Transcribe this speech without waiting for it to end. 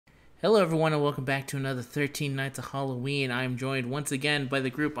Hello everyone and welcome back to another 13 Nights of Halloween. I am joined once again by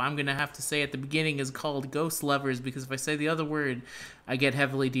the group I'm going to have to say at the beginning is called Ghost Lovers because if I say the other word, I get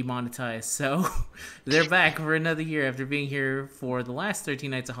heavily demonetized. So they're back for another year after being here for the last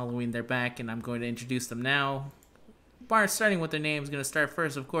 13 Nights of Halloween. They're back and I'm going to introduce them now. Starting with their names, going to start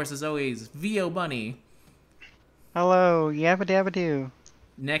first, of course, as always, VO Bunny. Hello, yabba dabba doo.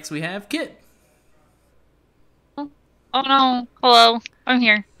 Next we have Kit. Oh no, hello, I'm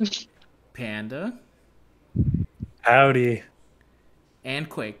here. Panda. Howdy. And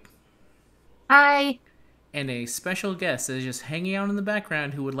Quake. Hi. And a special guest that is just hanging out in the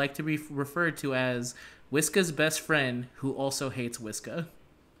background who would like to be referred to as Whiska's best friend who also hates Whiska.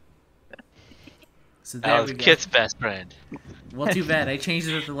 So there we go. Kit's best friend. Well, too bad. I changed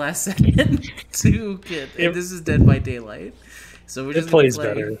it at the last second to Kit. And this is Dead by Daylight. So we're just going to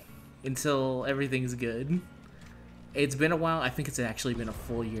play better until everything's good. It's been a while. I think it's actually been a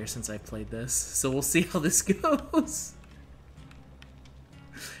full year since I played this. So we'll see how this goes.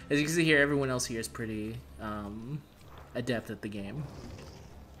 As you can see here, everyone else here is pretty adept at the game.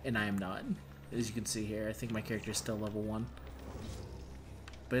 And I am not. As you can see here, I think my character is still level 1.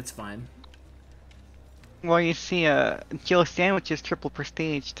 But it's fine. Well, you see, Jill Sandwich is triple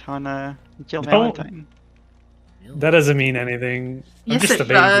prestiged on Jill Valentine. That doesn't mean anything. I'm Yes, just a it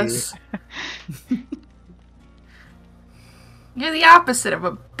baby. does. You're the opposite of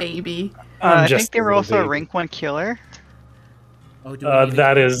a baby. I just think they a were little also a baby. rank 1 killer. Oh, do we need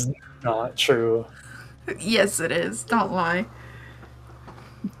That is not true. Yes, it is. Don't lie.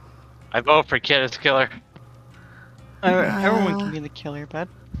 I vote for Kit as killer. Everyone can be the killer, bud.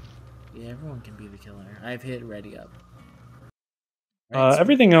 Yeah, everyone can be the killer. I've hit ready up.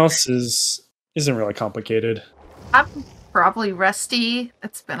 Everything else isn't really complicated. I'm probably rusty.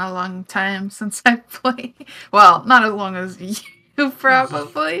 It's been a long time since I played. Well, not as long as you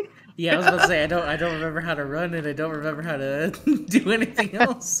probably. Yeah, I was about to say I don't remember how to run and I don't remember how to do anything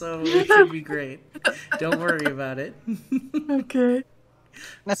else, so it should be great. Don't worry about it. Okay.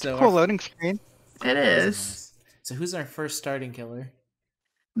 That's So a cool loading screen. It is. So who's our first starting killer?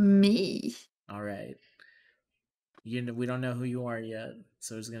 Me. All right. We don't know who you are yet,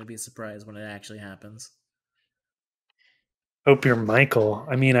 so it's gonna be a surprise when it actually happens. Hope you're Michael.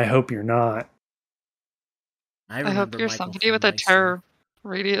 I mean, I hope you're not. I hope remember you're Michael somebody from with a Nice terror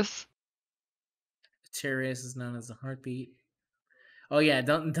radius. Terror radius is known as the heartbeat. Oh yeah,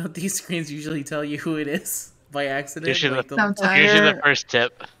 don't these screens usually tell you who it is by accident? Usually, Like Sometimes. usually the first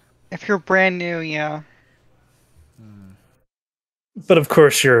tip. If you're brand new, yeah. But of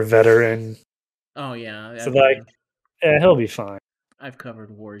course, you're a veteran. Oh yeah. So yeah, he'll be fine. I've covered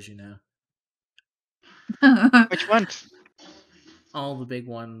wars, you know. Which ones? All the big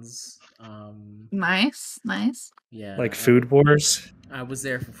ones. Nice. Yeah. Like Food Wars. I was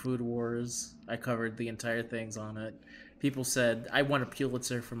there for Food Wars. I covered the entire things on it. People said I won a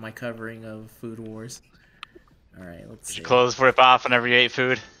Pulitzer for my covering of Food Wars. All right, let's see. Your clothes rip off whenever you ate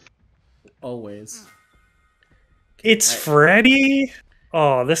food. Always. It's Freddy.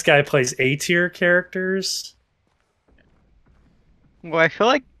 Oh, this guy plays A-tier characters. Well, I feel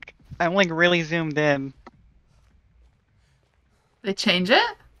like I'm like really zoomed in. They change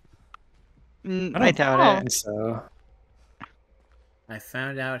it? I doubt it. So I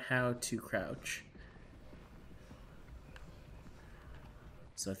found out how to crouch.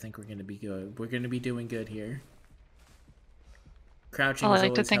 So I think we're gonna be good. We're gonna be doing good here. Crouching. Well, I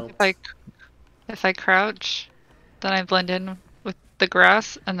like to think if I crouch, then I blend in with the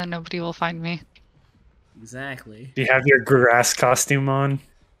grass, and then nobody will find me. Exactly. do you have your grass costume on?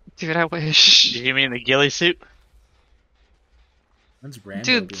 Dude, I wish. Did you mean the ghillie suit? That's Rambo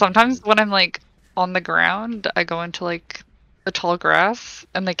Dude, being sometimes weird. when I'm like on the ground, I go into like the tall grass,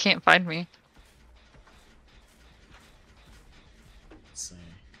 and they can't find me. Let's see.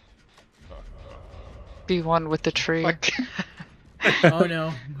 Be one with the tree. Oh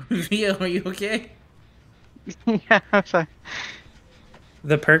no, Vio, are you okay? Yeah, I'm sorry.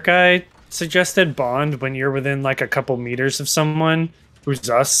 The perk I suggested, Bond, when you're within like a couple meters of someone who's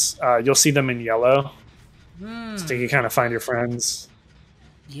us, you'll see them in yellow. So you kind of find your friends.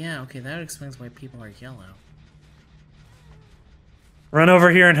 Yeah, okay, that explains why people are yellow. Run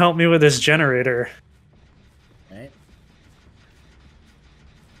over here and help me with this generator. Right?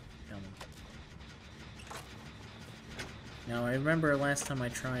 Coming. Now, I remember last time I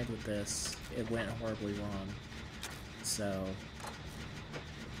tried with this, it went horribly wrong. So,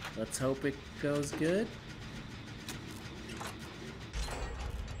 let's hope it goes good.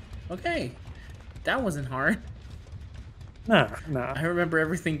 Okay, that wasn't hard. No. I remember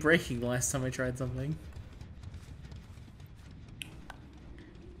everything breaking the last time I tried something.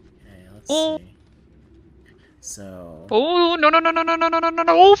 Okay. let's Oh. see. So. Oh no no no no no no no no no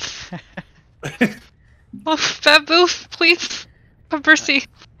no! Oh, bamboo, please, have mercy.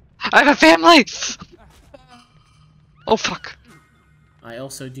 I have a family. Oh fuck. I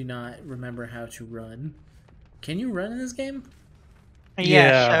also do not remember how to run. Can you run in this game?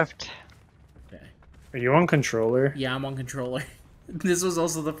 Yeah, shift. Okay. Are you on controller? Yeah, I'm on controller. This was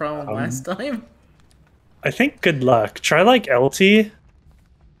also the problem last time. I think good luck. Try like LT.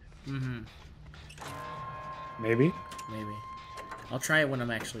 Mm-hmm. Maybe. Maybe. I'll try it when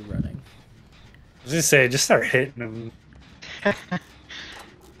I'm actually running. I was gonna say, just start hitting them.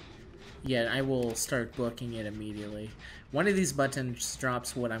 Yeah, I will start booking it immediately. One of these buttons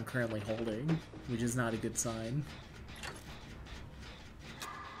drops what I'm currently holding, which is not a good sign.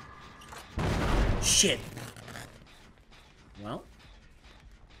 Shit! Well.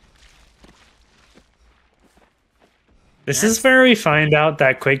 This is where we find out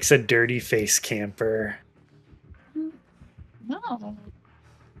that Quake's a dirty face camper. No.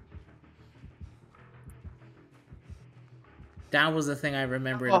 That was the thing I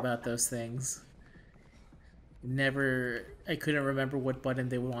remembered Oh. about those things. I couldn't remember what button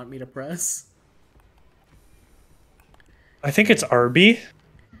they would want me to press. I think it's RB.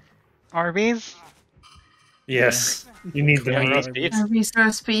 Arby's? Yes. You need the Yeah, meat. roast beef. Arby's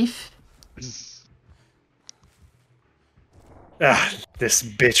roast beef. Ah, this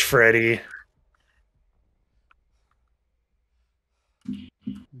bitch Freddy.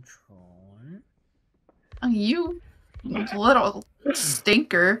 Controller. Oh, you little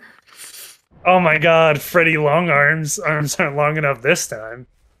stinker. Oh my god, Freddy long arms. Arms aren't long enough this time.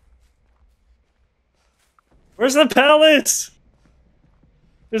 Where's the pallets?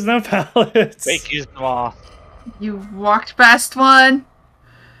 There's no pallets. Quake used them all. You walked past one.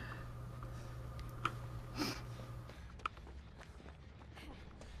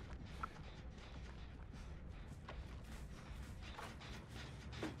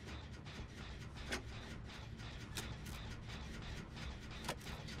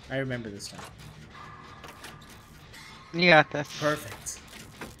 I remember this time. You got this. Perfect.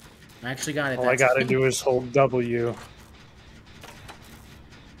 I actually got it. All I gotta do is hold W.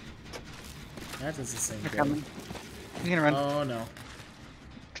 That does the same They're thing. coming. He's gonna run. Oh no.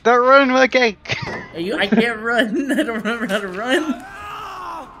 Start running, Wokey! Hey, I can't run. I don't remember how to run.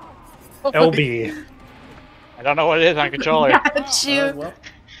 LB. I don't know what it is on controller. Got you. Oh, well.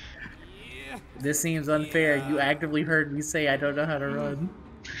 This seems unfair. You actively heard me say I don't know how to run.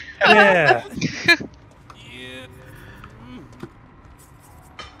 Yeah.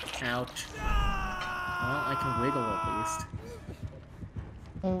 Ouch. Well, I can wiggle at least.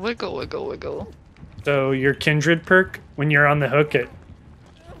 Wiggle, wiggle, wiggle. So your kindred perk, when you're on the hook, it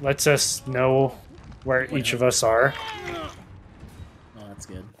lets us know where each of us are. Oh, that's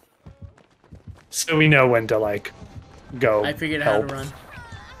good. So we know when to like go. I figured out help. how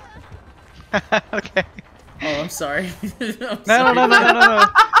to run. Okay. Oh, I'm sorry. I'm No, sorry. no.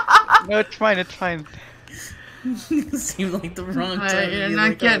 No, it's fine, it's fine. It seemed like the wrong time. You're to be not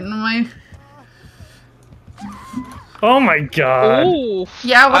like, getting my. Oh my god. Oh,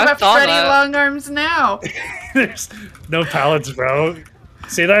 Yeah, what I about saw Freddy that. Long Arms now? There's no pallets, bro.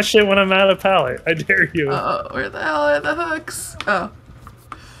 Say that shit when I'm out of pallet. I dare you. Where the hell are the hooks? Oh.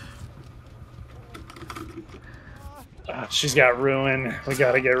 Ah, she's got ruin. We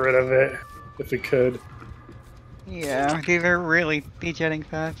gotta get rid of it if we could. Yeah, these are really dejetting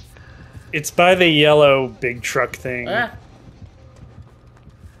fast. It's by the yellow big truck thing. Ah,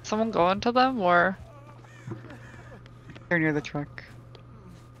 someone go into them or? They're near the truck.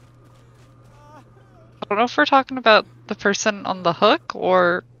 I don't know if we're talking about the person on the hook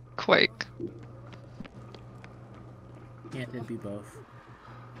or Quake. yeah, it'd be both.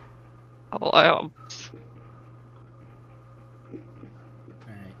 Oh, Alright.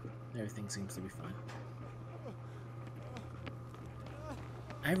 Everything seems to be fine.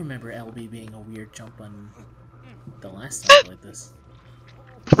 I remember LB being a weird jump on the last time I played this.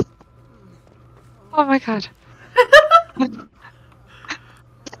 oh my god. I'm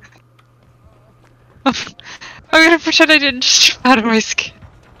gonna pretend I didn't just jump out of my skin.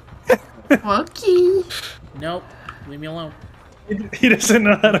 Wokey. Nope. Leave me alone. He doesn't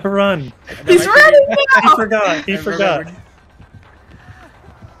know how to run. No, He's I running He now! forgot. He I forgot. remembered.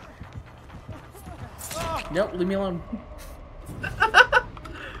 Nope, leave me alone.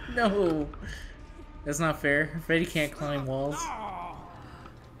 No. That's not fair. Freddy can't climb walls.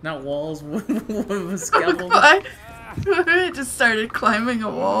 Not walls, with scaffold. I just started climbing a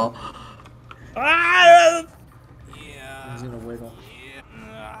wall. Ah! He's gonna wiggle.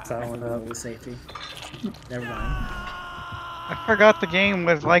 That one up. With safety. Never mind. I forgot the game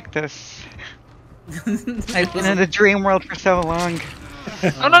was like this. I I've been in the dream world for so long.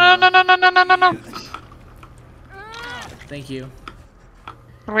 Oh no no no no no no no no! Thank you.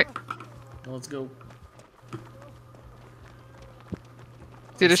 Oh, wait, Well, let's go.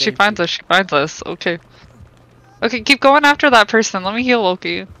 dude, if she finds us, she finds us. Okay. Okay, keep going after that person. Let me heal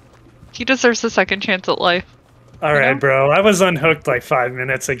Wokey. He deserves a second chance at life. All right, know? bro. I was unhooked like 5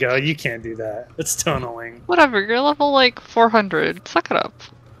 minutes ago. You can't do that. It's tunneling. Whatever, you're level like 400. Suck it up.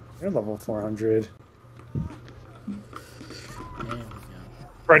 You're level 400. There we go.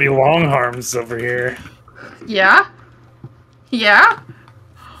 Freddy Longarms over here. Yeah? Yeah?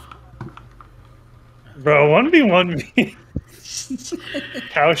 Bro, 1v1v.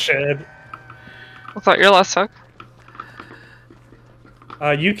 Cowshed. Was that your last hook?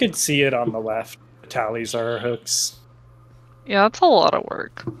 You could see it on the left. The tallies are hooks. Yeah, that's a lot of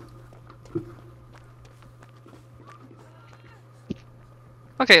work.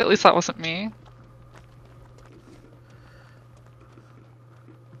 Okay, at least that wasn't me.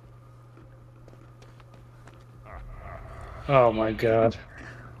 Oh my god.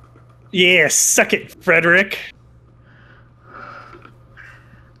 Yeah, suck it, Frederick.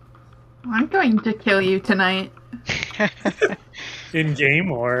 I'm going to kill you tonight. In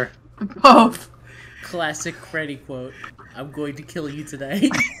game or? Both. Classic Freddy quote. I'm going to kill you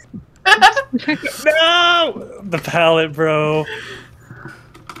tonight. No! The pallet, bro.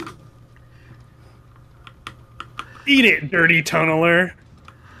 Eat it, dirty tunneler.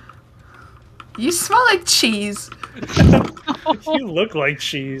 You smell like cheese. You look like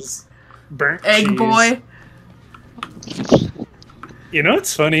cheese. Burnt Egg cheese. boy. You know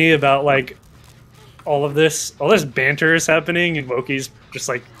what's funny about like all this banter is happening and Wokey's just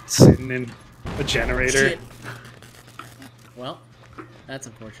like sitting in a generator. Shit. Well, that's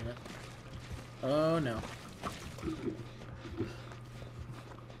unfortunate. Oh no.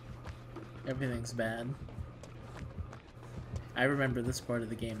 Everything's bad. I remember this part of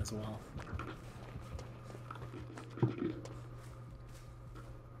the game as well.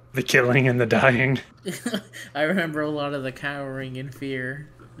 The killing and the dying. I remember a lot of the cowering in fear.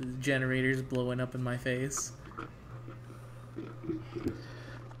 The generators blowing up in my face.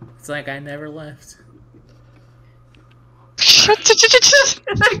 It's like I never left. I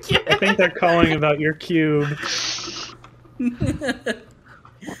think they're calling about your cube.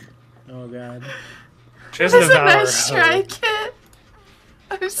 Oh god. Just This is a devour nice hope. try, kid.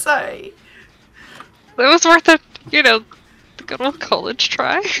 I'm sorry. It was worth it, you know, the good old college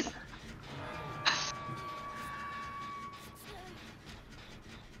try.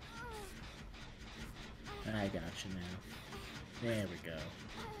 I got you now. There we go.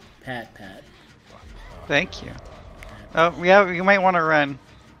 Pat. Thank you. Oh, yeah, you might want to run.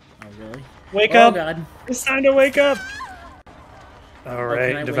 Oh really? Wake Oh up! god. It's time to wake up! can I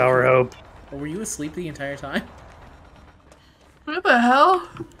Alright, wake devour you? hope. Oh, were you asleep the entire time? What the hell?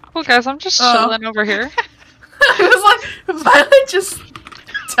 Well, guys, I'm just Oh. chilling over here. I was like, Violet just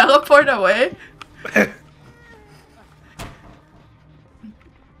teleport away.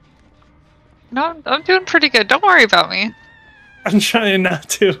 No, I'm doing pretty good. Don't worry about me. I'm trying not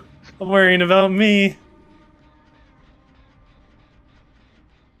to. I'm worrying about me.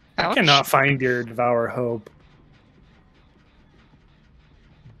 I Ouch. cannot find your devour hope.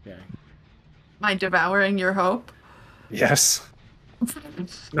 Okay. Am I devouring your hope? Yes.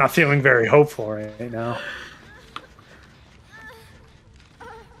 Not feeling very hopeful right now.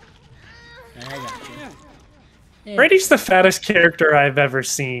 I got you. Yeah. Freddy's the fattest character I've ever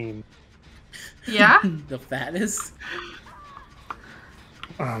seen. Yeah? The fattest?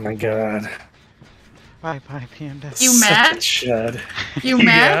 Oh my god. Bye bye, Panda. You Such mad? a chud. You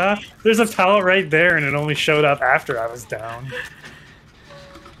mad? Yeah. There's a pallet right there and it only showed up after I was down.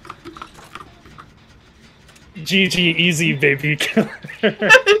 GG easy baby killer.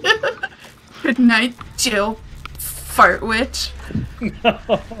 Good night, Jill. Fart witch. No.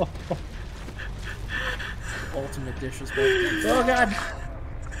 Ultimate disrespect. Oh god!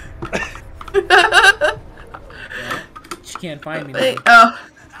 Yeah, she can't find me now. Wait, oh.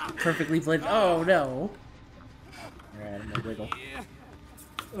 Perfectly blended. Oh no! Alright, I'm gonna wiggle.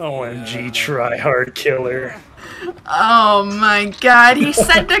 OMG try hard killer. Oh my god, he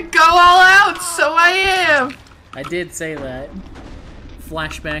said to go all out, so I am. I did say that.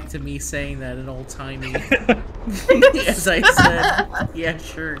 Flashback to me saying that in old timey. As I said, yeah,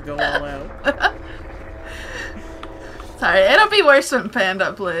 sure, go all out. Sorry, it'll be worse when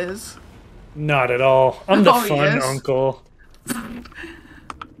Panda plays. Not at all. I'm the Oh, fun yes. uncle.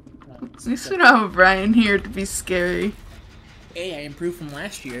 At least we don't have Brian here to be scary. Hey, I improved from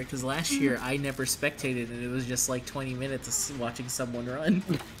last year, because last year I never spectated and it was just like 20 minutes of watching someone run.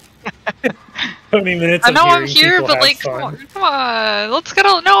 20 minutes I of know I'm hearing here, people but have like, fun. come on, let's get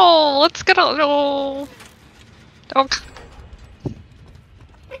out. No, let's get out. No. Don't.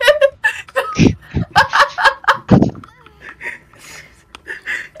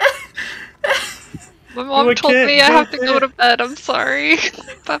 My mom Do it, told Kit, me I do have it, to go Kit. to bed. I'm sorry.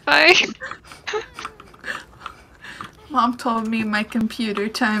 Bye bye. Mom told me my computer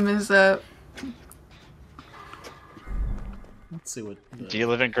time is up. Let's see what. Do you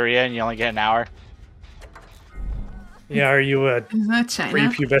live in Korea and you only get an hour? Yeah, are you a Isn't that China?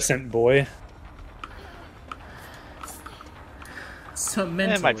 prepubescent boy? Some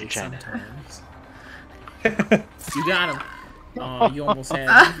It might be mentally China. sometimes. You got him. Oh, you almost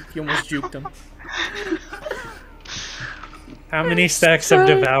had him. You almost juked him. How many stacks of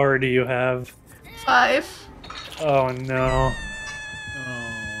Devour do you have? 5. Oh no.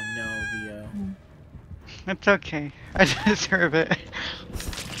 Oh no, Vio. It's okay. I deserve it.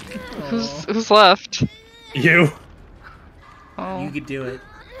 Who's left? You. Oh. You could do it.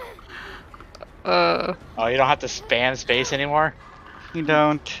 Oh, you don't have to spam space anymore? You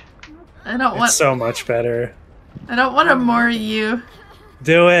don't. I don't It's want. so much better. I don't want to more you.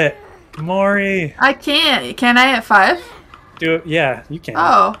 Do it. Maury. I can't. Can I at 5? Do it. Yeah, you can.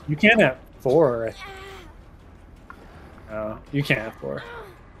 Oh. You can at 4. No, you can't at 4.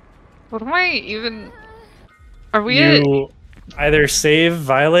 What am I even? Are we at? You either save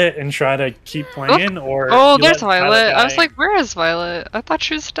Violet and try to keep playing, or Oh, you there's let Violet. I was die. like, where is Violet? I thought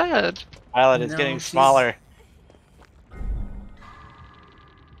she was dead. Violet is No, getting she's- smaller.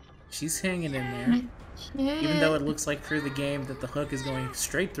 She's hanging in there. Even though it looks like through the game that the hook is going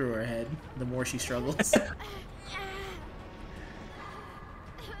straight through her head, the more she struggles.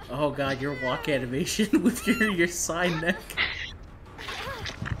 Oh god, your walk animation with your side neck.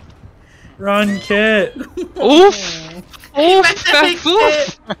 Run, Kit. Oof! Oof! Fix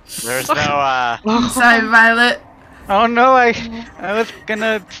Oof! There's no, Sorry, Violet. Oh no, I was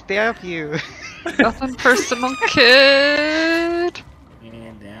gonna stab you. Nothing personal, kid.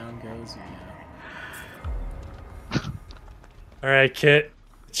 And down goes Vio. Alright, Kit.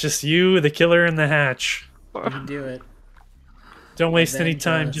 It's just you, the killer, and the hatch. You can do it. Don't waste any Avenge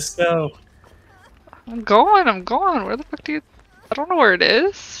time, us. just go. I'm going. I'm going. Where the fuck do you? I don't know where it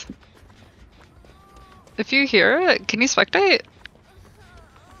is. If you hear it, can you spectate?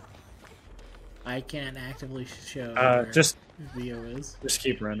 I can't actively show Uh, where just Vio is.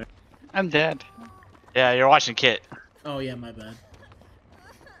 keep running. I'm dead. yeah, you're watching Kit. Oh yeah, my bad.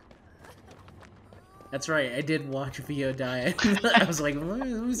 That's right, I did watch Vio die. I was like, let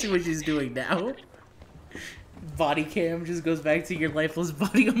me see what she's doing now. Body cam just goes back to your lifeless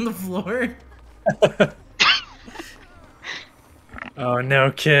body on the floor. Oh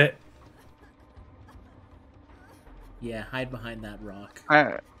no, Kit. Yeah, hide behind that rock.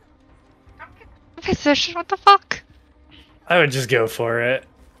 Position? What the fuck? I would just go for it.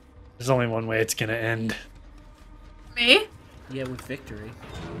 There's only one way it's gonna end. Me? Yeah, with victory.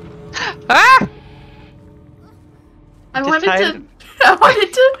 Ah! I Just wanted hide- to.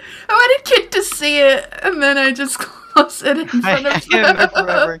 I wanted Kit to see it, and then I just closed it in front of am him.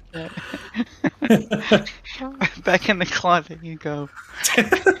 forever Kit. Back in the closet you go. I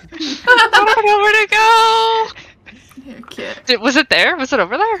don't know where to go. Here, Kit. Was it there? Was it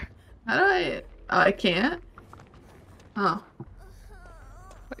over there? How do I? Oh, I can't. Oh.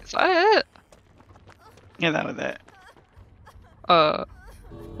 Wait, is that it? Yeah, that was it. Well,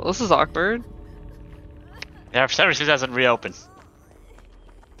 this is awkward. Yeah, for some reason it doesn't reopen.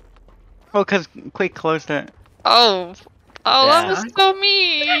 Oh, because Quake closed it. Oh, Yeah. that was so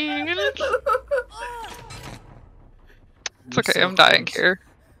mean. It's okay. so I'm dying close. here.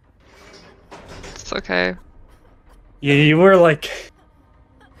 It's okay. Yeah, you were like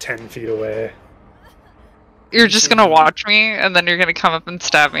 10 feet away. You're just gonna watch me, and then you're gonna come up and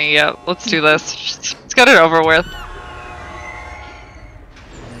stab me. Yep, let's do this. Let's get it over with.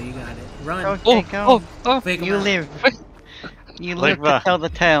 No, you got it. Run. Okay, go. Oh! Fake 'em You out. live. You Like live to that. tell the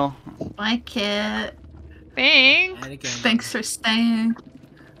tale. Bye, Kit. Thanks. Hide again. Thanks for staying.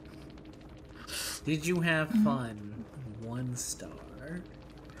 Did you have fun? 1 star.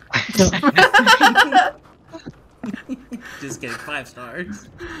 Just kidding, 5 stars.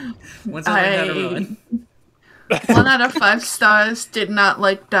 Once I learned how to run. 1 out of 5 stars. Did not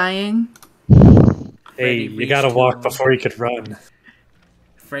like dying. Hey, you gotta reached walk too long. before you could run.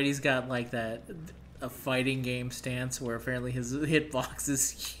 Freddy's got like that a fighting game stance where apparently his hitbox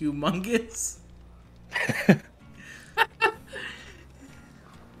is humongous.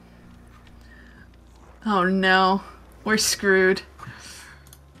 Oh no. We're screwed.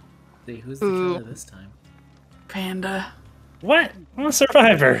 See, who's the Ooh. killer this time? Panda. What? I'm a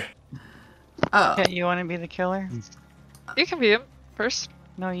survivor. Oh. Yeah, you want to be the killer? You can be him first.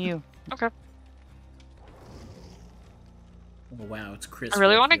 No, you. Okay. Oh wow, it's Chris. I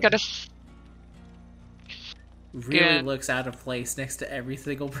really want to Redfield. get a. Really Yeah. looks out of place next to every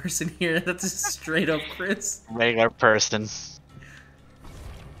single person here. That's just straight up Chris. Regular person.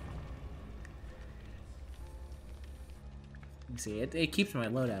 You see, it keeps my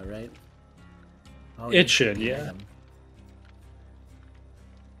loadout, right? Oh, It should, yeah. item.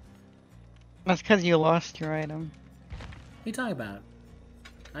 That's because you lost your item. What are you talking about?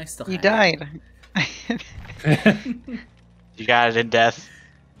 I still You have it. died. You got it in death.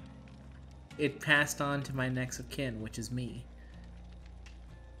 It passed on to my next of kin, which is me.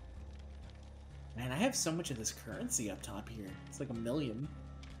 Man, I have so much of this currency up top here. It's like 1 million.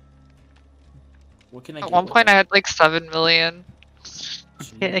 What can I At get one with point, it? I had like 7 million.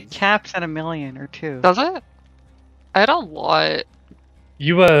 It Jeez. caps at 1 million or 2. Does it? I had a lot.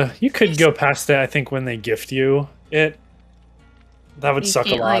 You could go past it. I think when they gift you it, that would You suck a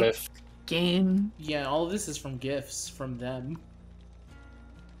can't, lot like- if. Game. Yeah, all of this is from gifts from them.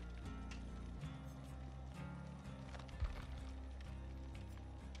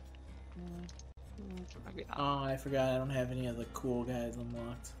 Oh, I forgot I don't have any of the cool guys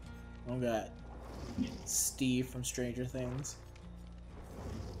unlocked. I got Steve from Stranger Things.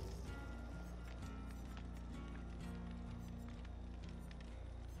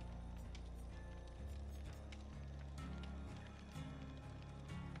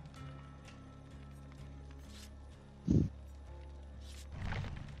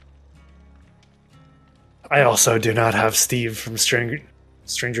 I also do not have Steve from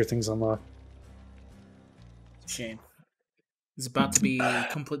Stranger Things unlocked. Shame. It's about to be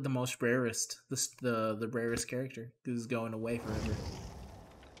complete the most rarest, the rarest character because it's going away forever.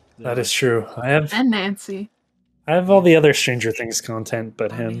 That is true. I And Nancy. have all the other Stranger Things content,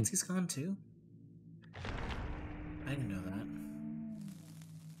 but Oh, him. Nancy's gone too. I didn't know that.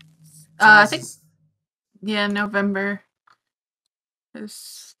 I So think, this is- yeah, November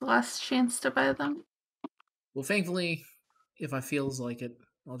is the last chance to buy them. Well, thankfully, if I feels like it,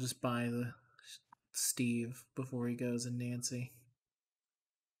 I'll just buy the Steve before he goes and Nancy.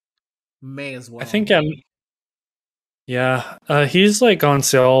 May as well. I think yeah, he's like on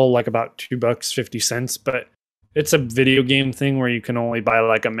sale like about $2.50, but it's a video game thing where you can only buy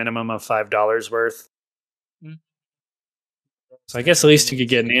like a minimum of $5 worth. Hmm. So I guess at least you could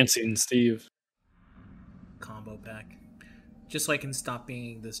get Nancy and Steve. Combo pack. Just so I can stop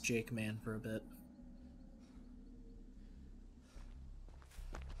being this Jake man for a bit.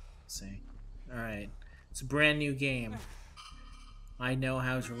 Let's see. Alright. It's a brand new game. I know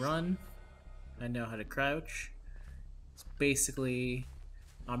how to run. I know how to crouch. It's basically,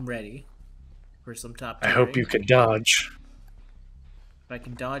 I'm ready for some top I hope you tiering. could dodge. If I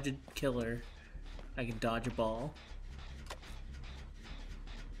can dodge a killer, I can dodge a ball.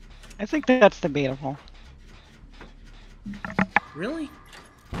 I think that's debatable. Really?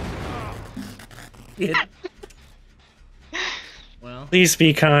 It. Well, Please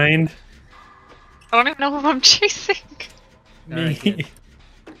be kind. I don't even know who I'm chasing. alright, Me. good.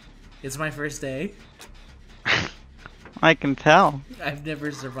 It's my first day. I can tell. I've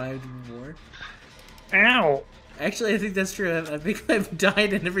never survived before. Ow. Actually, I think that's true. I think I've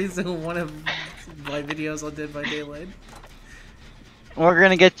died in every single one of my videos on Dead by Daylight. We're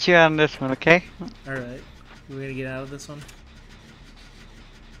gonna get you on this one, okay? Alright. We're gonna get out of this one.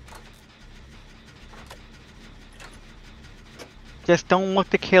 Just don't look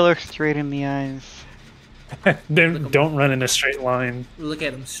the killer straight in the eyes. Don't run in a straight line. Look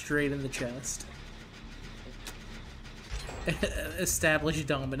at him straight in the chest. Establish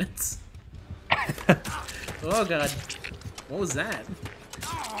dominance. Oh god. What was that?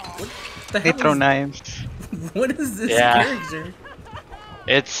 What the They hell throw is, knives. what is this Yeah. character?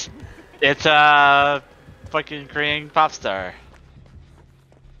 It's a fucking Korean pop star.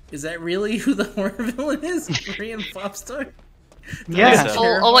 Is that really who the horror villain is? Korean pop star? Yeah. so.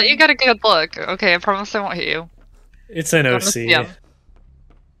 I'll let you get a good look. Okay, I promise I won't hit you. It's an Promise, OC. yeah.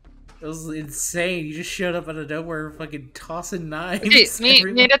 That was insane. You just showed up out of nowhere fucking tossing knives. Okay, meet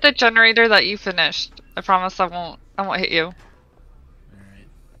everywhere. at the generator that you finished. I promise I won't hit you. Alright.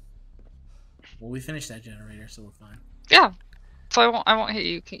 Well, we finished that generator, so we're fine. Yeah. So I won't hit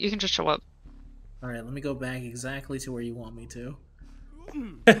you. You can just show up. Alright, let me go back exactly to where you want me to.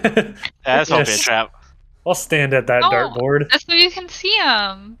 Yeah, that's won't be a Yes. trap. I'll stand at that No. dartboard. That's so you can see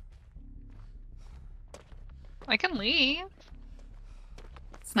him. I can leave.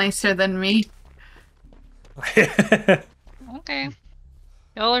 It's nicer than me. Okay.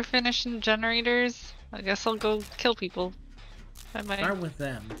 Y'all are finishing generators. I guess I'll go kill people. Bye-bye. Start with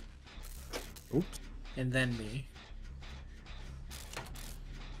them. Oops. And then me.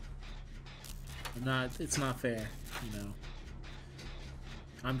 It's not fair, you know.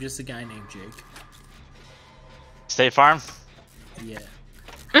 I'm just a guy named Jake. State Farm? Yeah.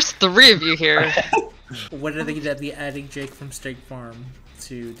 There's 3 of you here. What are they gonna be adding Jake from State Farm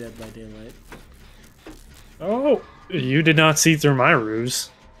to Dead by Daylight? Oh, you did not see through my ruse.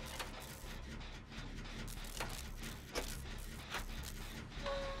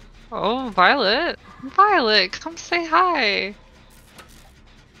 Oh, Violet. Violet, come say hi.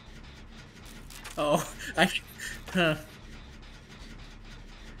 Oh, I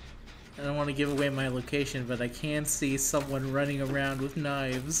don't want to give away my location, but I can see someone running around with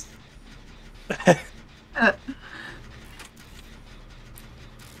knives.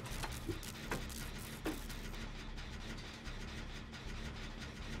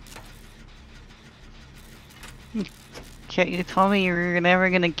 Kit, you told me you were never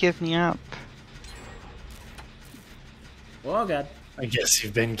gonna give me up. Oh god. I guess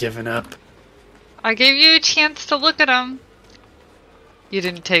you've been given up. I gave you a chance to look at him. You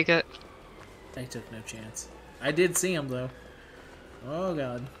didn't take it. I took no chance. I did see him though. Oh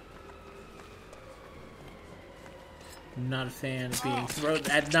god. I'm not a fan of being thrown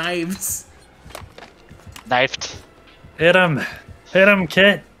at knives. Knifed. Hit him! Hit him,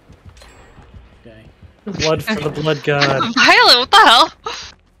 Kit! Okay. Blood for the blood god. Violet, what the hell?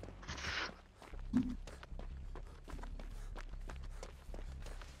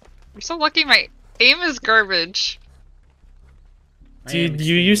 You're so lucky my aim is garbage. I Do am you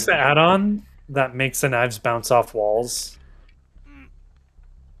extremely use the lucky. add-on that makes the knives bounce off walls?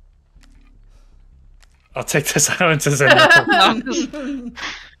 I'll take the silence as a no.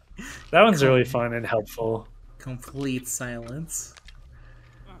 That one's really fun and helpful. Complete silence.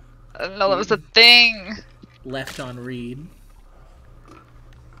 No, that was a thing. Left on read.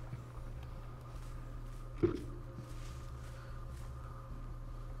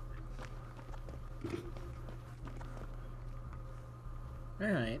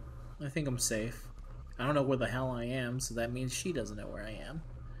 Alright. I think I'm safe. I don't know where the hell I am, so that means she doesn't know where I am.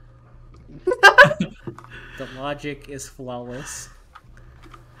 The logic is flawless.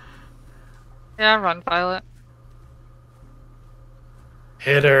 Yeah, run, Violet.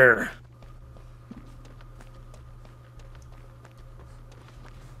 Hit her.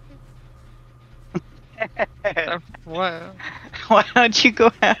 What? Why don't you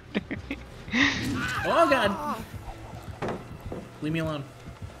go after me? Oh god! Leave me alone.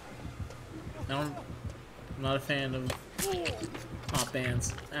 I'm not a fan of pop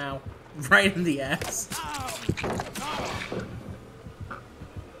bands. Ow. Right in the ass.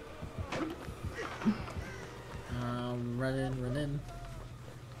 Run in, run in.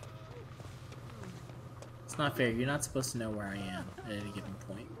 It's not fair. You're not supposed to know where I am at any given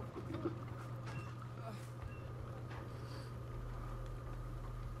point.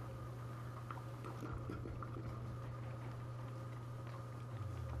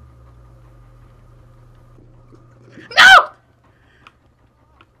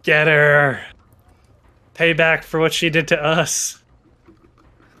 Get her. Payback for what she did to us.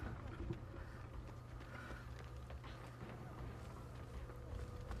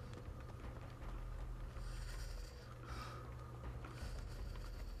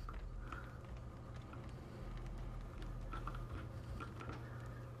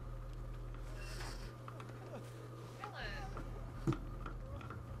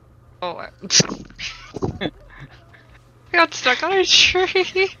 Oh, I got stuck on a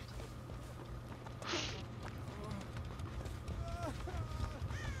tree.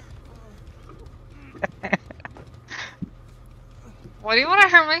 Why do you want to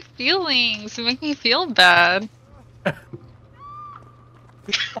hurt my feelings? You make me feel bad.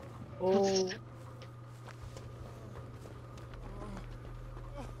 Oh.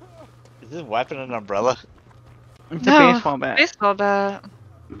 Is this weapon an umbrella? It's a baseball bat. Baseball bat.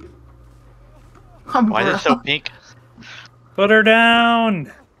 Why is it so pink? Put her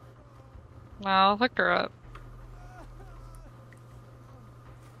down. Well, I'll hook her up.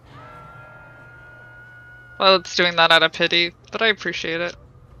 Well, it's doing that out of pity, but I appreciate it.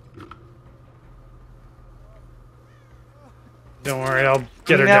 Don't worry, I'll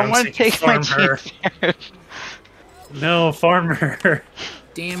get her I down. want So to you take can my farm her. chance. No, farm her.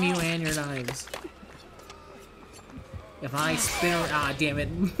 Damn you and your knives. If I spin ah damn it.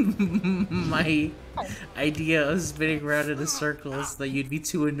 My idea of spinning around in a circle so that you'd be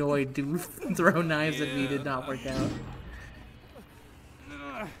too annoyed to throw knives at me did not work out.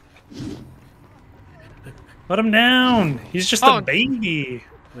 Let him down. He's just Oh. a baby.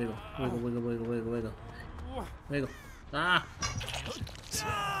 Wiggle, wiggle, wiggle, wiggle, wiggle, wiggle. Wiggle. Ah!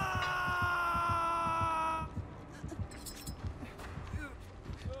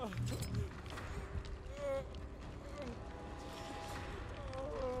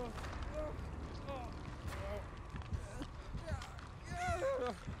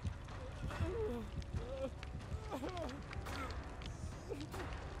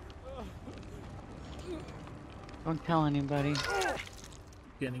 Don't tell anybody.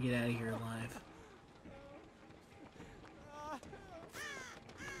 Gonna get out of here alive.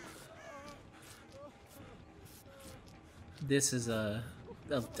 This is a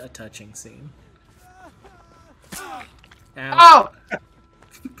touching scene. Ow. Oh!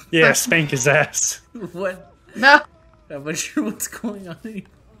 Yeah, spank his ass. What? No! I'm not sure what's going on anymore.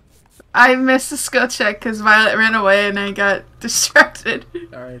 I missed a skill check because Violet ran away and I got distracted.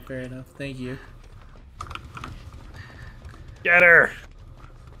 Alright, fair enough. Thank you. Get her.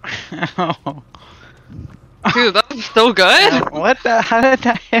 Oh. Dude, that was so good. What the? How did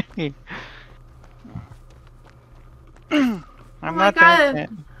that hit me? I'm my not God. there yet.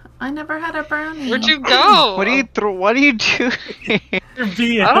 I never had a brownie. Where'd you go? What are you What are you doing? You're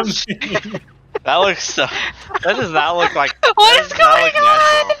being Oh, That looks so. That does not look like. What that is does not look going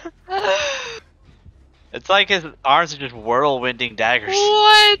on? natural. It's like his arms are just whirlwinding daggers.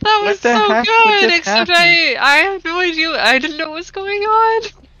 What? That was What the so heck? What good. just Except happened? I have no idea. I didn't know what was going on.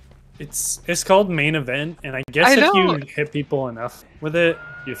 It's called main event, and I guess I if know. you hit people enough with it,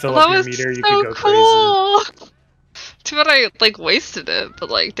 you fill That up your was meter, you so could go crazy. cool. Too bad I like wasted it, but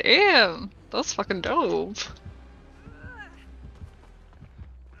like, damn, that's fucking dope.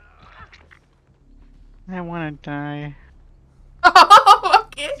 I want to die. Oh,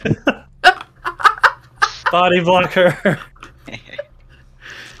 okay. Body blocker.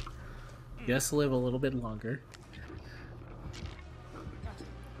 Just live a little bit longer.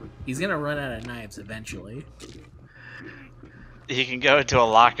 He's gonna run out of knives eventually. He can go into a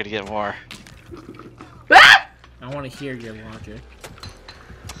locker to get more. I want to hear your logic.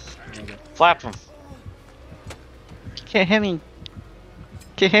 Okay. Flap him. Can't hit me.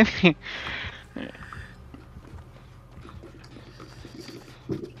 Can't hit me.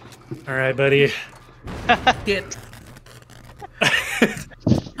 All right, buddy. Get.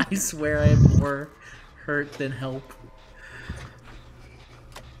 I swear I have more hurt than help.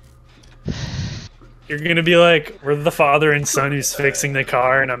 You're gonna be like, we're the father and son who's fixing the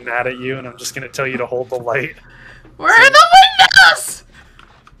car, and I'm mad at you, and I'm just gonna tell you to hold the light. Where are the windows?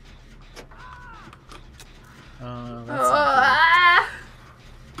 That's not Ah.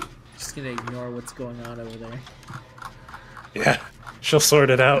 good. Just gonna ignore what's going on over there. Yeah, she'll sort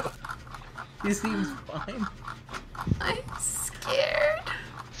it out. He seems fine. I'm scared.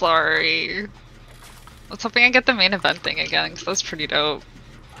 Sorry. I was hoping I get the main event thing again, because that's pretty dope.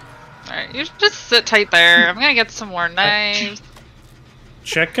 Alright, you just sit tight there. I'm gonna get some more knives.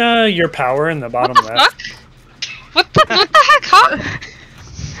 Check your power in the bottom What the left. fuck? What the heck, huh?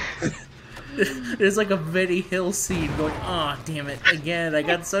 There's like a Benny Hill scene going, aw, damn it, again, I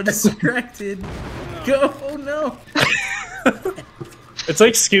got so distracted. Go, oh no. It's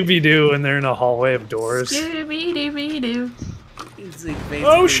like Scooby-Doo when they're in a hallway of doors. Scooby-Doo-Doo. It's like basically-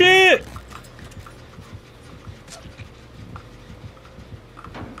 Oh shit!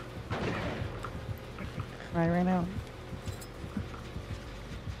 I ran out.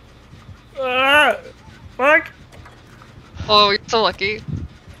 Ah! Fuck! Oh, you're so lucky.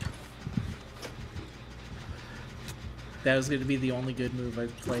 That was gonna be the only good move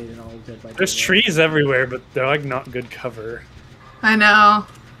I've played in all of Dead by There's Daylight. trees everywhere, but they're like not good cover. I know.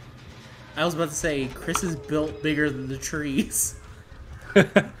 I was about to say, Chris is built bigger than the trees.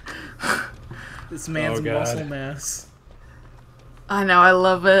 This man's Oh, God. muscle mass. I know, I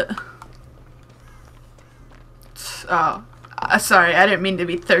love it. Oh, sorry, I didn't mean to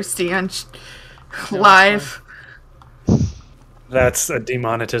be thirsty on No, live. That's a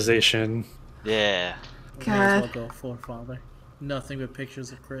demonetization. Yeah. May as God. well go forefather. Nothing but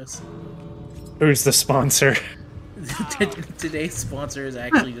pictures of Chris. Who's the sponsor? Today's sponsor is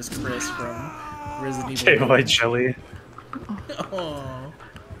actually just Chris from Resident J. Evil. White Jelly. Oh.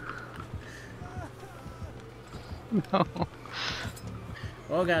 No.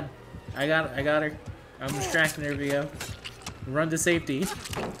 Oh god. I got her. I'm distracting her, Vio. Run to safety.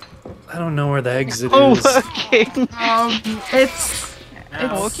 I don't know where the exit Oh, is. okay. It's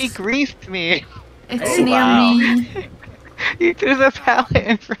Ow. Wokey greased me. it's Oh, near wow. me. You threw the pallet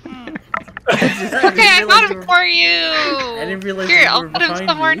in front of me. Okay, I got him for you! I didn't realize Here, you I'll were put him behind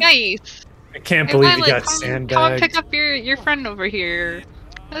somewhere me. nice. I can't Hey, believe you Violet, got come sandbagged. pick up your friend over here.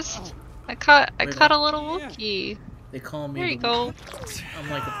 I I caught a little Wokey. They call me. There you go. I'm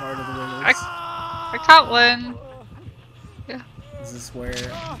like a part of the Wiggles. I caught one. Yeah. Is this where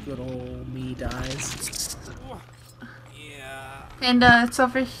good old me dies? Panda, it's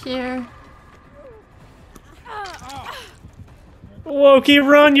over here. Wokey,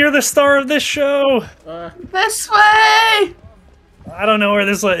 run! You're the star of this show! This way! I don't know where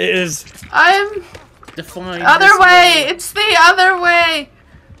this is. I'm... Define Other this way! It's the other way!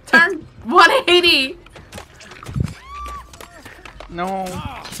 Turn 180! No,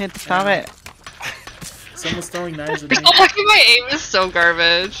 can't stop it. Someone's throwing knives at me. Oh, my aim is so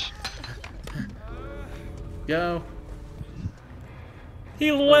garbage. Go.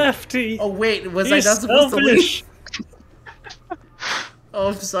 He left. Oh wait, was I He's not supposed to selfish. leave? Oh,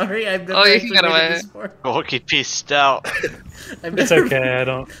 I'm sorry. I've never Oh, you actually can get made it away. this far. Wokey pieced out. I've It's never- okay. I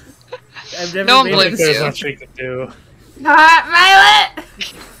don't I've never No one made it blames this think there's you. much we can do. Not Violet!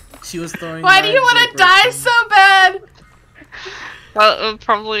 She was throwing. Why do you knives want at to die person. so bad?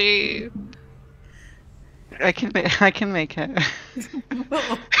 Probably. I can make it.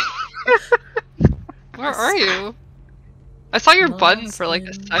 Where are you? I saw your button for like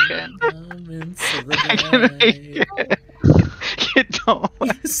a second. I can make it. You don't.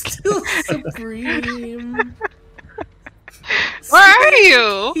 You're still supreme. Where are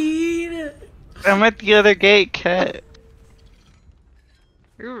you? Speed. I'm at the other gate, Kat.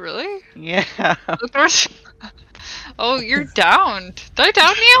 You really? Yeah. The door's... Oh, you're down. Did I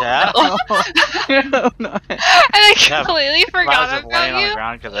down you? Yeah. No. No. And I Yeah, completely I forgot was laying on about the you.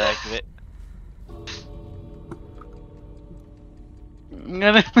 ground because I activated. I'm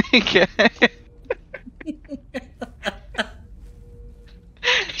gonna make it.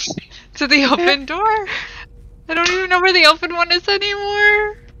 To the open door. I don't even know where the open one is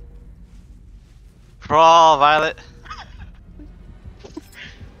anymore. Crawl, Violet.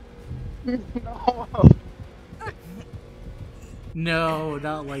 No,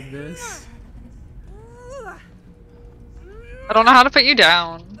 not like this. I don't know how to put you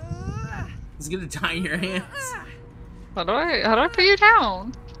down. It's gonna die in your hands. How do I put you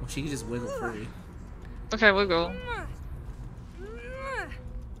down? Well, she can just wiggle free. Okay, we'll go.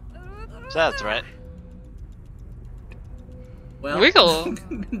 So that's right. Well, Wiggle.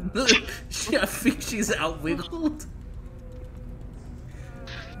 I think she's out wiggled.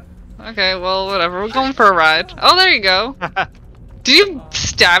 Okay, well, whatever. We're going for a ride. Oh, there you go. Did you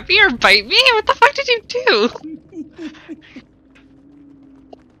stab me or bite me? What the fuck did you do?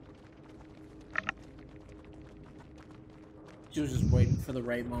 She was just waiting for the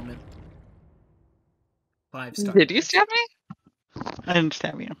right moment. 5-star. Did you stab me? I didn't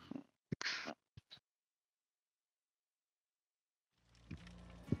stab you.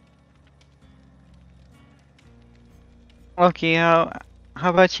 Okay, how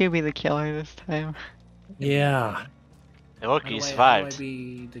about you be the killer this time? Yeah. Wokey How survived. do I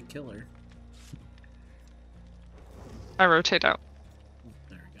be the killer? I rotate out.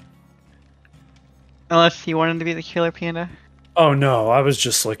 There we go. Unless you wanted to be the killer, Panda. Oh no, I was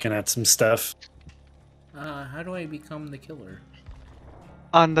just looking at some stuff. How do I become the killer?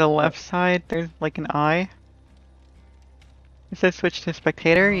 On the left side, there's like an eye. It says switch to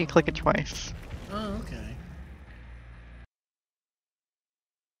spectator, you click it twice. Oh, okay.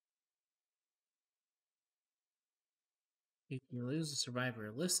 If you lose a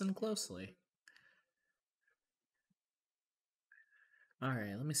survivor, listen closely.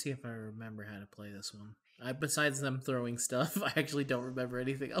 Alright, let me see if I remember how to play this one. Besides them throwing stuff, I actually don't remember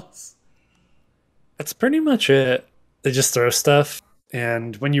anything else. That's pretty much it. They just throw stuff,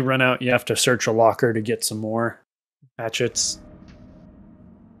 and when you run out, you have to search a locker to get some more hatchets.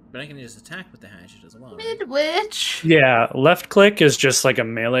 But I can just attack with the hatchet as well, right? Mid-witch. Yeah, left click is just like a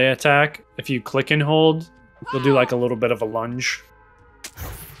melee attack. If you click and hold, you'll do like a little bit of a lunge.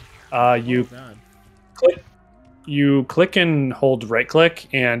 Oh, You God. click and hold right click,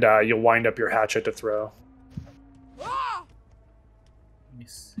 and you'll wind up your hatchet to throw. Let me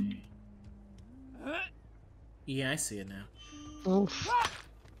see. Yeah, I see it now.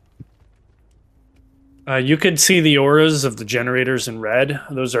 You could see the auras of the generators in red.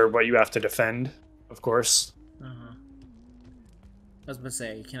 Those are what you have to defend, of course. Uh-huh. I was about to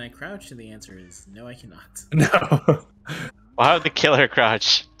say, can I crouch? And the answer is no, I cannot. No, Why would the killer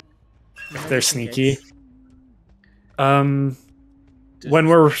crouch? they're Just in sneaky. case. When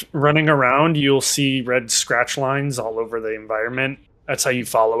we're running around, you'll see red scratch lines all over the environment. That's how you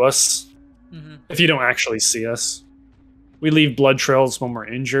follow us. Mhm. If you don't actually see us. We leave blood trails when we're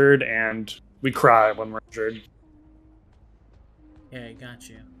injured, and we cry when we're injured. Yeah, I got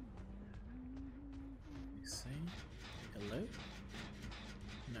you. Let me see. Hello?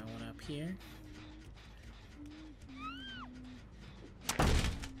 No one up here.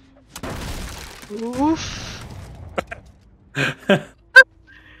 Oof.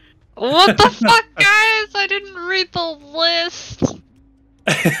 What the fuck, guys? I didn't read the list.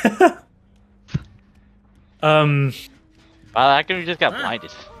 Wow, how come you just got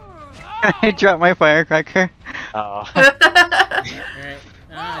blinded? I dropped my firecracker. Oh. Alright.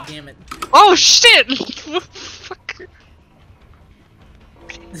 Ah, damn it. Oh shit! Fucker.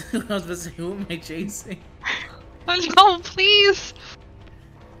 I was about to say, who am I chasing? Oh no, please!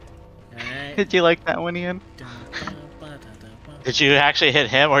 Alright. Did you like that one, Ian? Did you actually hit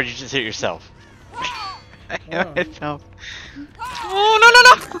him or did you just hit yourself? I hit myself. Oh, no, no,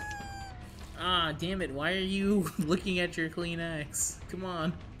 no! Ah, damn it. Why are you looking at your clean axe? Come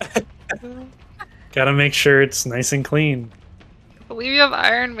on. Gotta make sure it's nice and clean. I believe you have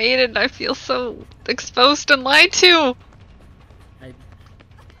Iron Maiden. I feel so exposed and lied to.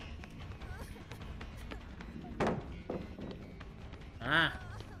 Ah,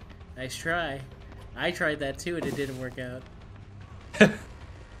 nice try. I tried that too and it didn't work out.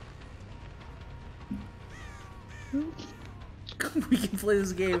 We can play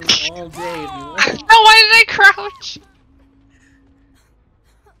this game all day if you want. No, why did I crouch?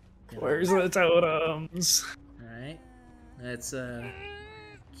 Where's the totems? Alright. Let's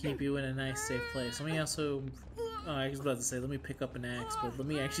keep you in a nice safe place. Let me also I was about to say let me pick up an axe, but let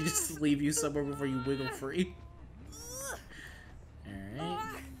me actually just leave you somewhere before you wiggle free. Alright.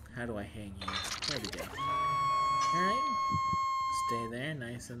 How do I hang you? There we go. Alright. Stay there,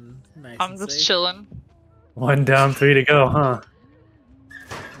 nice and I'm safe. just chilling. 1 down, 3 to go, huh?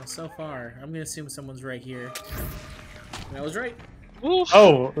 Well, so far, I'm gonna assume someone's right here. And I was right. Oof.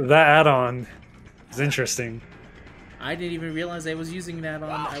 Oh, that add-on is interesting. I didn't even realize I was using that on.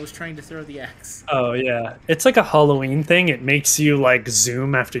 I was trying to throw the axe. Oh, yeah. It's like a Halloween thing. It makes you, like,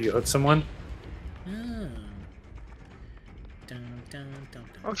 zoom after you hook someone. Oh. Dun, dun, dun, dun,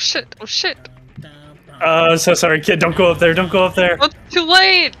 Oh shit, oh shit. dun, dun, dun. So sorry, kid. Don't go up there. Don't go up there. Oh, too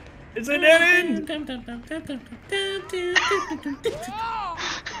late! It's an end!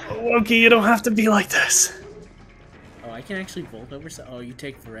 Wokey, you don't have to be like this. Oh, I can actually vault over stuff. Oh, you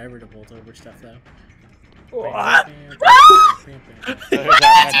take forever to vault over stuff, though. What? Alright,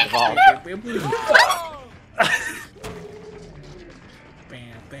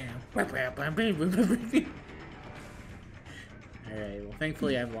 well,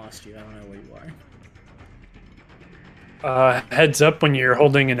 thankfully I've lost you. I don't know where you are. Heads up, when you're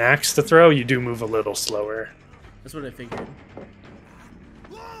holding an axe to throw, you do move a little slower. That's what I figured.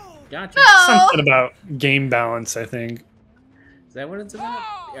 Gotcha. No! Something about game balance, I think. Is that what it's about?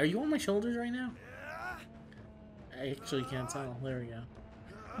 Are you on my shoulders right now? I actually can't tell. There we go.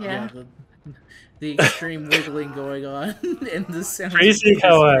 Yeah. The extreme wiggling going on and the sound. Crazy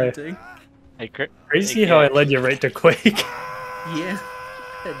how Hey, Crazy how I led you right to Quake. Yeah.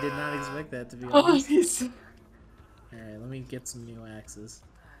 I did not expect that, to be Oh, honest. he's... Alright, let me get some new axes.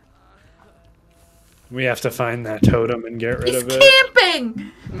 We have to find that totem and get rid He's of it.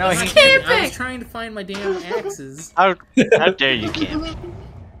 camping! No, He's he's I was camping! trying to find my damn axes. How dare you camp?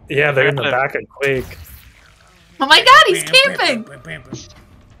 Yeah, they're in the back of Quake. Oh my god, he's camping!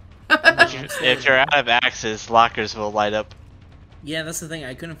 If you're out of axes, lockers will light up. Yeah, that's the thing.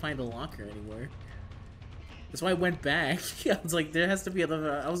 I couldn't find a locker anywhere. That's why I went back. I was like, there has to be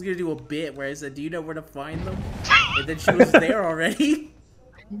another. I was gonna do a bit where I said, "Do you know where to find them?" And then she was there already.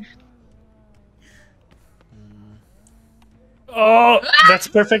 Oh, that's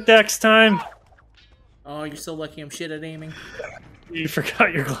perfect X time. Oh, you're so lucky. I'm shit at aiming. You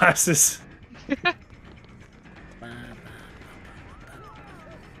forgot your glasses.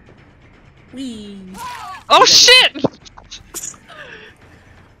 Wee. Oh shit!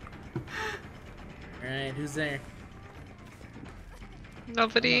 Alright, who's there?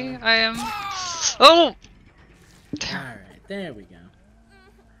 Nobody. I am. Oh! Alright, there we go.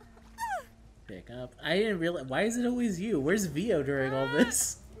 Pick up. I didn't realize. Why is it always you? Where's Vio during all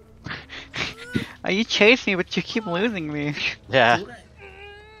this? You chase me, but you keep losing me. Yeah.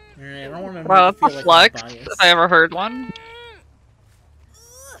 Alright, I don't want to Wow, feel that's a like flex. I'm If biased. I ever heard one.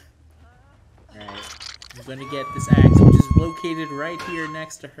 Alright, I'm gonna get this axe, which is located right here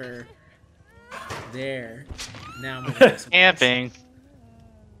next to her. There. Now I'm gonna get some Camping.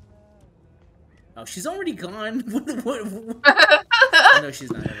 Oh, she's already gone. Oh, no, she's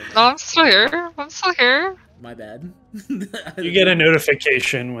not. No, I'm still here. I'm still here. My bad. You get a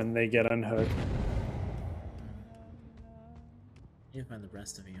notification when they get unhooked. You find the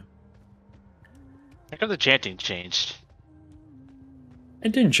rest of you. How come the chanting changed?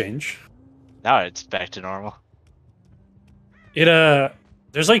 It didn't change. Now it's back to normal. It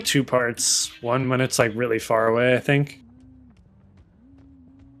There's like two parts. One when it's like really far away, I think.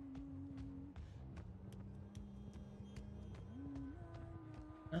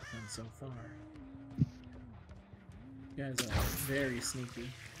 Nothing so far. You guys are very sneaky.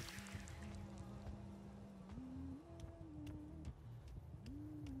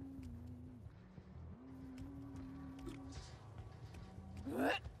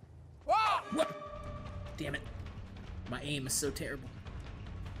 What? Damn it. My aim is so terrible.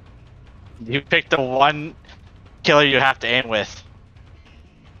 You picked the one killer you have to aim with.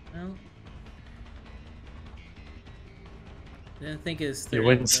 Well, I didn't think it's You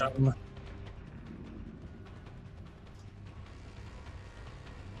win some.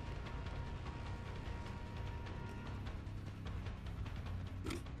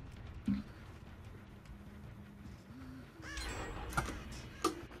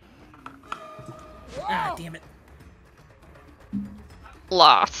 Ah, damn it.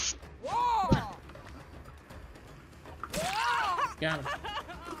 Lost. Got him.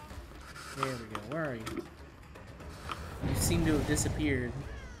 There we go. Where are you? You seem to have disappeared.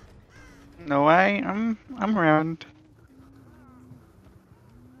 No way. I'm around.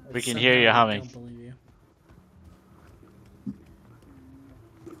 We can Somehow hear you I humming. don't believe you.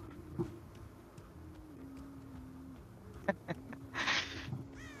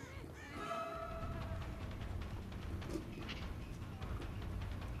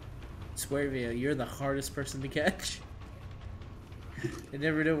 Swearville, you're the hardest person to catch. I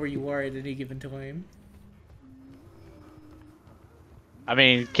never know where you are at any given time. I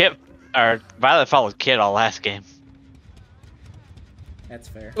mean, Kit or Violet followed Kit all last game. That's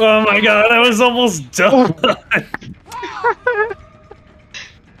fair. Oh my god, I was almost done.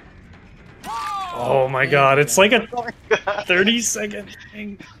 Oh my god, it's like a 30-second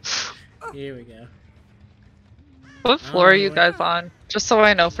thing. Here we go. What floor are you guys on? Just so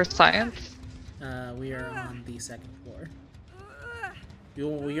I know for science. We are on the second floor.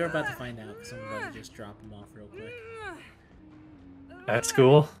 You're about to find out because I'm about to just drop them off real quick. That's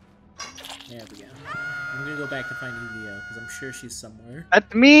cool. There we go. I'm gonna go back to find Yu-Gi-Oh because I'm sure she's somewhere.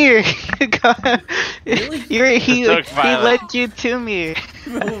 That's me. Really? He Took Violet. led you to me.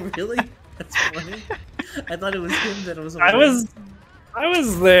 Oh, really? That's funny. I thought it was him that was. I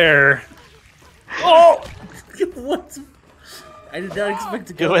was there. Oh! What? I did not expect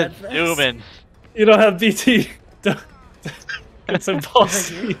to go Do it, that fast. Newman. You don't have BT. It's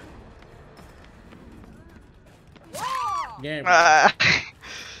impossible. Yeah.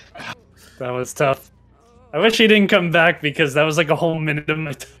 That was tough. I wish he didn't come back because that was like a whole minute of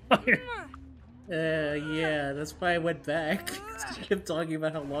my time. Yeah, that's why I went back. I kept talking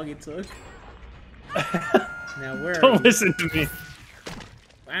about how long it took. Now where are Don't you? listen to me.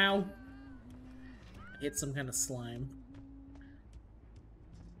 Wow. I hit some kind of slime.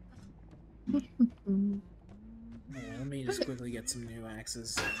 Let me just quickly get some new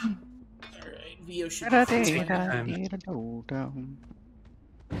axes. Alright, Vio should be fine.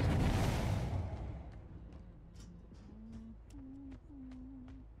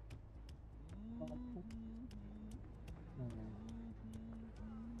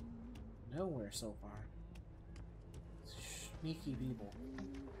 Nowhere so far. Sneaky people.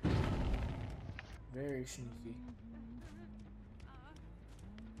 Very sneaky.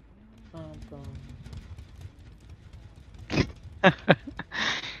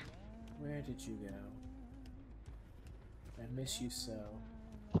 Where did you go? I miss you so.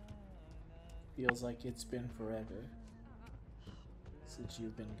 Feels like it's been forever since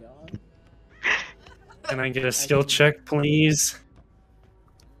you've been gone. Can I get a skill check, please?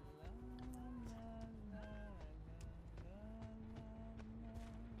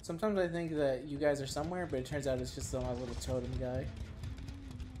 Sometimes I think that you guys are somewhere, but it turns out it's just my little totem guy.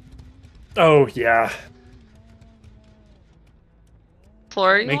 Oh, yeah.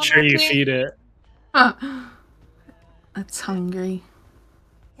 Floor you Make on, sure you Wokey? feed it. That's hungry.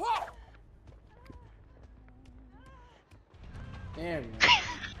 There we go.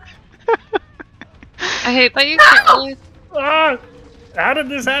 I hate that you can't really. Ah! How did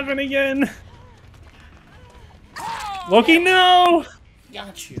this happen again? Wokey, no!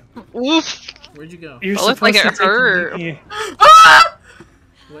 Got you. Oof. Where'd you go? You're It looked like supposed it to take hurt. me.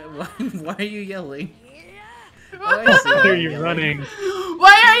 Why are you yelling? Oh, I see Why why are you're you yelling. running?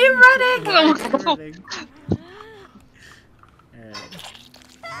 Why are you running? Why are you running? Alright.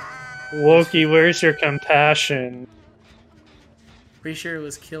 Wokey, where's your compassion? Pretty sure it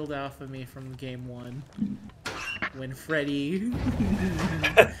was killed off of me from game 1. When Freddy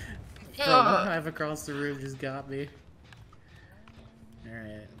from Hive across the room just got me.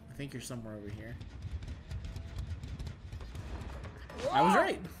 Alright, I think you're somewhere over here. I was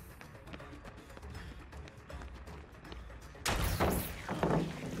right.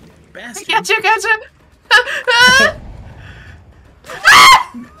 Bastard. Gotcha, gotcha.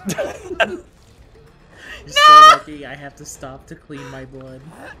 You're so lucky I have to stop to clean my blood.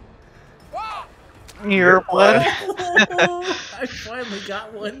 Your blood. I finally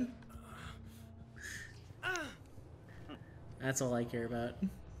got one. That's all I care about.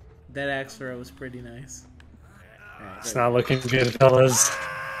 That axe throw was pretty nice. Right, It's not looking good, fellas.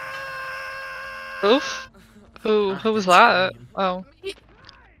 Oof. Who was that? Oh.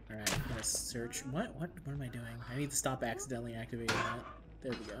 Alright, I'm gonna search. What am I doing? I need to stop accidentally activating that.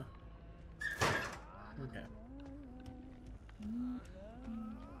 There we go. Okay.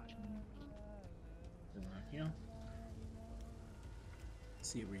 You know,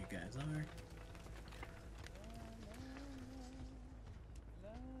 see where you guys are.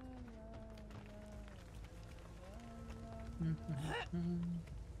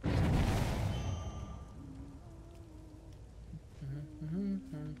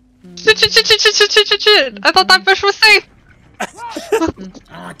 Shit. I thought that bush was safe.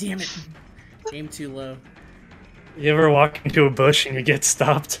 Oh, damn it. Aim too low. You ever walk into a bush and you get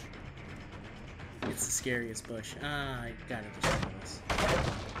stopped? It's the scariest bush. Ah, I gotta destroy this.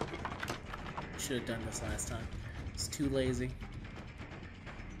 Should have done this last time. It's too lazy.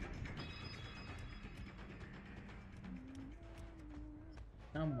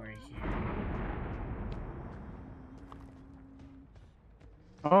 Somewhere here.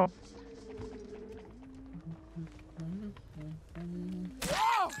 Oh.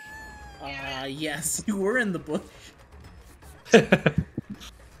 Yes, you were in the bush.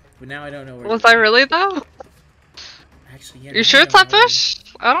 But now I don't know where. Was I really though? Actually, yeah. You sure it's that bush?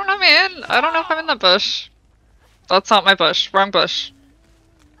 I don't know, man. I don't know if I'm in the bush. That's not my bush. Wrong bush.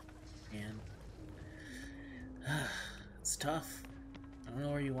 Man. It's tough. I don't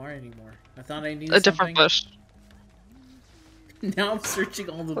know where you are anymore. I thought I knew A different bush. Now I'm searching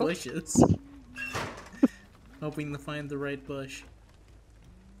all the bushes. Hoping to find the right bush.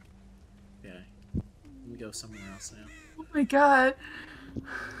 Yeah. Let me go somewhere else now. Oh my god.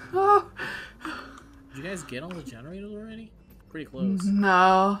 Oh. Did you guys get all the generators already? Pretty close.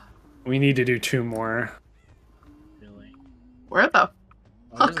 No. We need to do 2 more. Really. Where the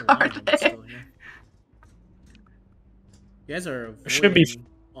Oh, there's a lot are of them they? still here. You guys are avoiding should be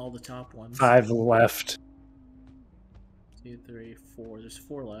all the top ones. 5 left. 2, 3, 4. There's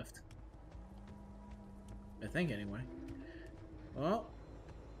 4 left. I think, anyway. Oh.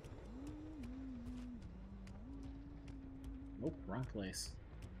 Nope, wrong place.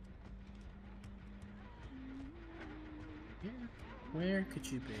 Yeah. Where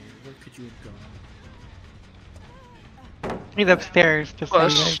could you be? Where could you have gone? He's upstairs, just so you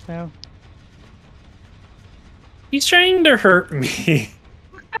Bush. guys know. He's trying to hurt me.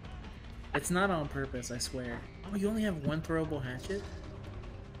 It's not on purpose, I swear. Oh, you only have 1 throwable hatchet?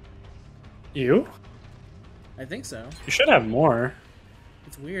 You? I think so. You should have more.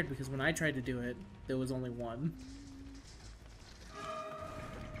 It's weird because when I tried to do it, there was only 1.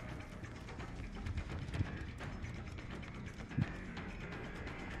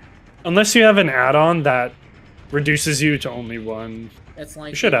 Unless you have an add-on that reduces you to only 1. That's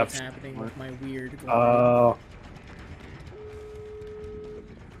like should what's have happening with my weird. Oh.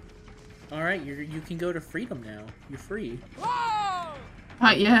 Alright, you can go to freedom now. You're free.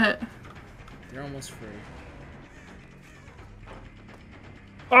 Not yet. You're almost free.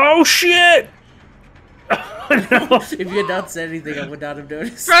 Oh shit! No. If you had not said anything, I would not have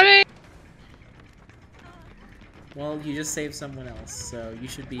noticed. Running. Well, you just saved someone else, so you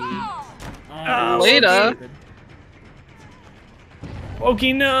should be. Oh, Later. stupid.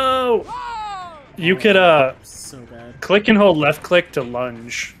 Wokey, no! You could So bad. click and hold left click to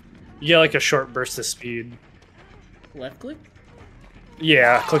lunge. You get like a short burst of speed. Left click?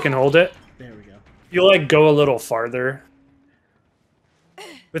 Yeah, click and hold it. There we go. You like go a little farther.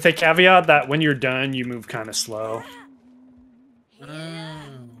 With a caveat that when you're done, you move kind of slow. Oh,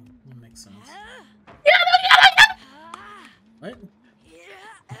 that makes sense. What?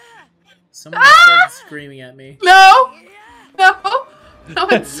 Someone started screaming at me. No! No! No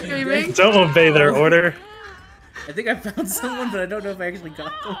one's screaming. Don't obey their order. I think I found someone, but I don't know if I actually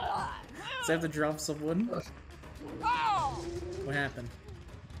got them. So I have to drop someone. What happened?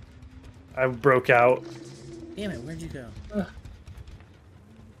 I broke out. Damn it, where'd you go?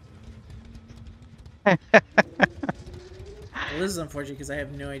 Well, this is unfortunate because I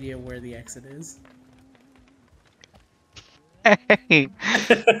have no idea where the exit is. Hey!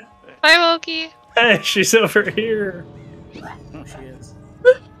 Bye, Wokey. Hey, she's over here. Oh, she is.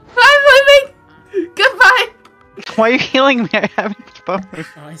 I'm leaving! Goodbye! Why are you healing me? I haven't spawn. Oh,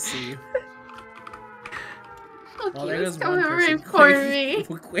 I see you. Okay, Well, there let's goes go one and person. report me.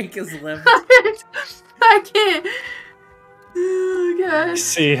 Quake is left. I can't. Oh god.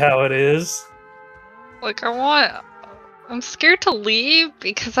 See how it is. Like, I'm scared to leave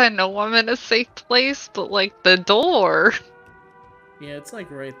because I know I'm in a safe place, but like the door. Yeah, it's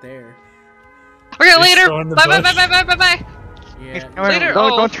like right there. Okay, They're later. still in the Bye, bye, bye, bush. bye, bye, bye, bye. Yeah. Later,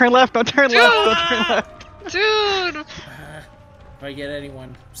 Don't, oh. don't turn left, don't turn left, don't turn Dude! left. Dude. If I get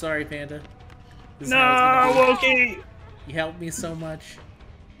anyone, sorry, Panda. This is No, how it's gonna Wokey! be. You helped me so much.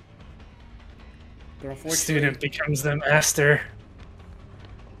 But The unfortunately, student becomes the master.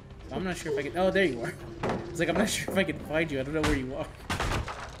 I'm not sure if I can. Oh, there you are. It's like I'm not sure if I can find you. I don't know where you are.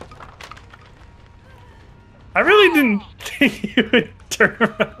 I really didn't think you would turn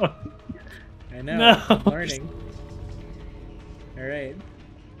around. I know. No. I'm learning. All right.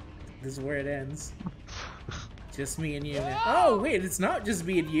 This is where it ends. Just me and you now. Oh wait, it's not just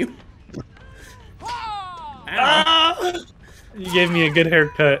me and you. Ow. Ah! You gave me a good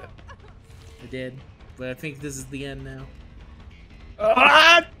haircut. I did, but I think this is the end now.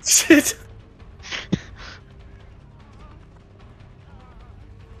 Ah! Shit.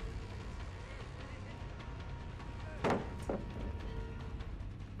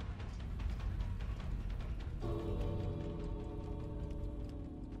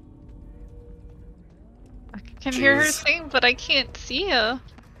 I can hear her Jeez. sing, but I can't see her.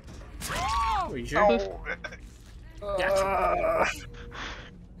 Are you sure? Gotcha.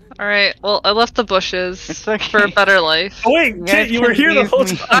 Alright, well, I left the bushes It's okay. for a better life. Oh wait, You Kit, guys you were can here the leave whole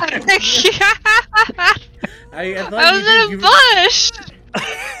me. time. I thought I was you in a did. bush!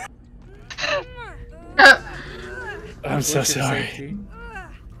 I'm so Bush of sorry. safety.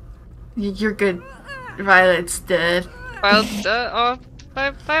 You're good. Violet's dead. Well, oh,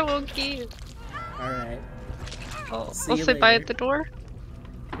 bye, Wokey. All right. I'll See you say bye later. at the door.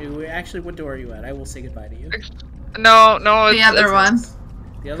 Actually, what door are you at? I will say goodbye to you. No, it's The other one.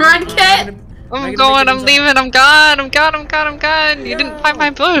 The other Run, one? Kit! I'm going, I'm leaving, I'm gone, I'm gone. You didn't find my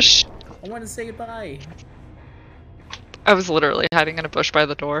bush. I want to say goodbye. I was literally hiding in a bush by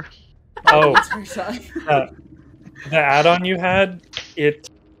the door. Oh, Sorry, sorry. the add-on you had,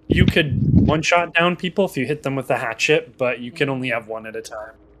 you could one-shot down people if you hit them with a hatchet, but you can only have one at a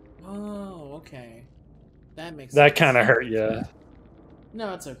time. Oh, okay. That makes That sense. kind of hurt you.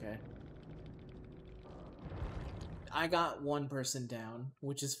 No, it's okay. I got one person down,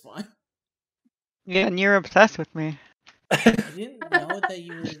 which is fine. Yeah, and you're obsessed with me. I didn't know that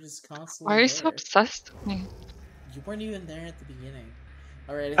you were just constantly Why are you there. so obsessed with me? You weren't even there at the beginning.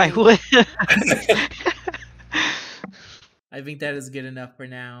 Alright, I would. I think that is good enough for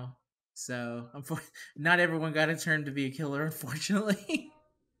now. So, not everyone got a turn to be a killer, unfortunately.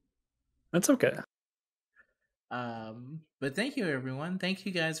 That's okay. But thank you, everyone. Thank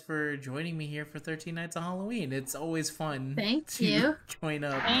you guys for joining me here for 13 Nights of Halloween. It's always fun Thank to you. join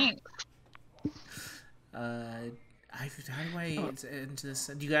up. Thanks. How do I end this?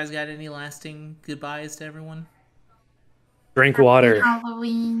 Do you guys got any lasting goodbyes to everyone? Drink water.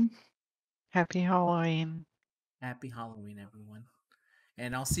 Halloween. Happy Halloween. Happy Halloween, everyone.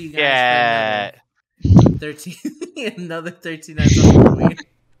 And I'll see you guys Yeah. for another 13 Nights of Halloween.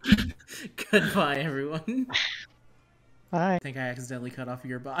 Goodbye, everyone. Bye. I think I accidentally cut off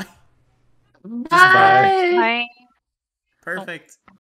your bye. Bye. bye. Bye. Perfect.